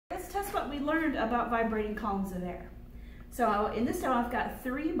learned about vibrating columns of air. So in this demo, I've got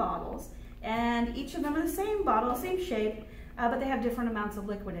 3 bottles, and each of them are the same bottle, same shape, but they have different amounts of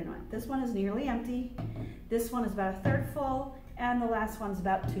liquid in it. This one is nearly empty, this one is about 1/3 full, and the last one's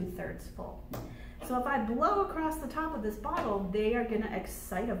about 2/3 full. So if I blow across the top of this bottle, they are going to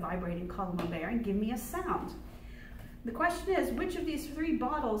excite a vibrating column of air and give me a sound. The question is, which of these 3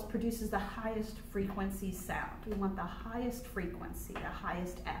 bottles produces the highest frequency sound? We want the highest frequency, the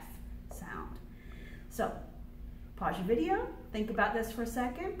highest F sound. So pause your video, think about this for a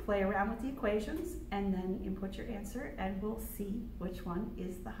second, play around with the equations, and then input your answer, and we'll see which one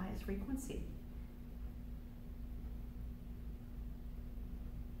is the highest frequency.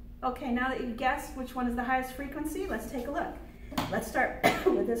 Okay, now that you've guessed which one is the highest frequency, let's take a look. Let's start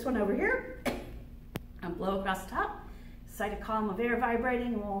with this one over here. I'll blow across the top, excite a column of air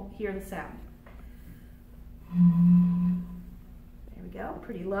vibrating, and we'll hear the sound. There we go,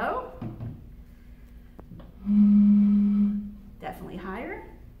 pretty low. Definitely higher.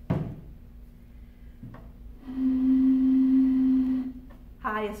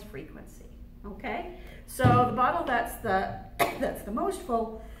 Highest frequency. Okay, so the bottle that's the most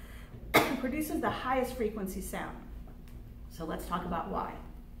full produces the highest frequency sound. So let's talk about why.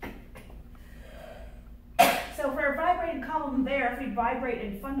 So for a vibrating column there, if we vibrate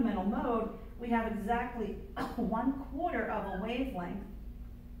in fundamental mode, we have exactly 1/4 of a wavelength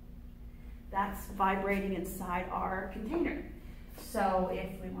that's vibrating inside our container. So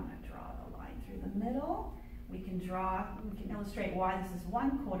if we want to draw a line through the middle, we can illustrate why this is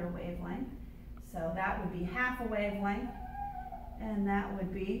 1/4 wavelength. So that would be half a wavelength, and that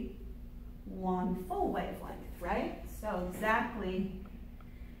would be 1 full wavelength, right? So exactly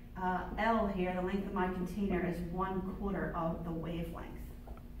L here, the length of my container, is 1/4 of the wavelength.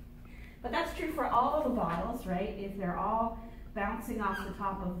 But that's true for all of the bottles, right? If they're all bouncing off the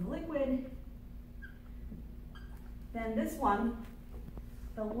top of the liquid, then this one,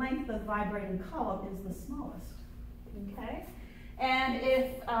 the length of the vibrating column, is the smallest, okay? And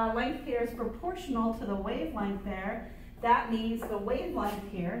if length here is proportional to the wavelength there, that means the wavelength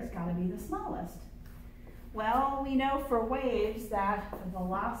here has got to be the smallest. Well, we know for waves that the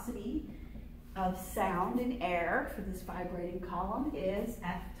velocity of sound in air for this vibrating column is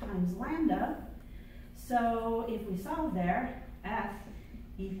F times lambda. So if we solve there, F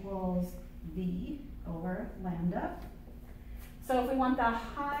equals V over lambda. So if we want the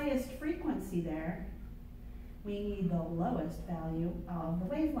highest frequency there, we need the lowest value of the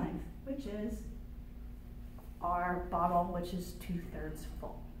wavelength, which is our bottle, which is 2/3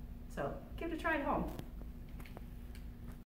 full. So give it a try at home.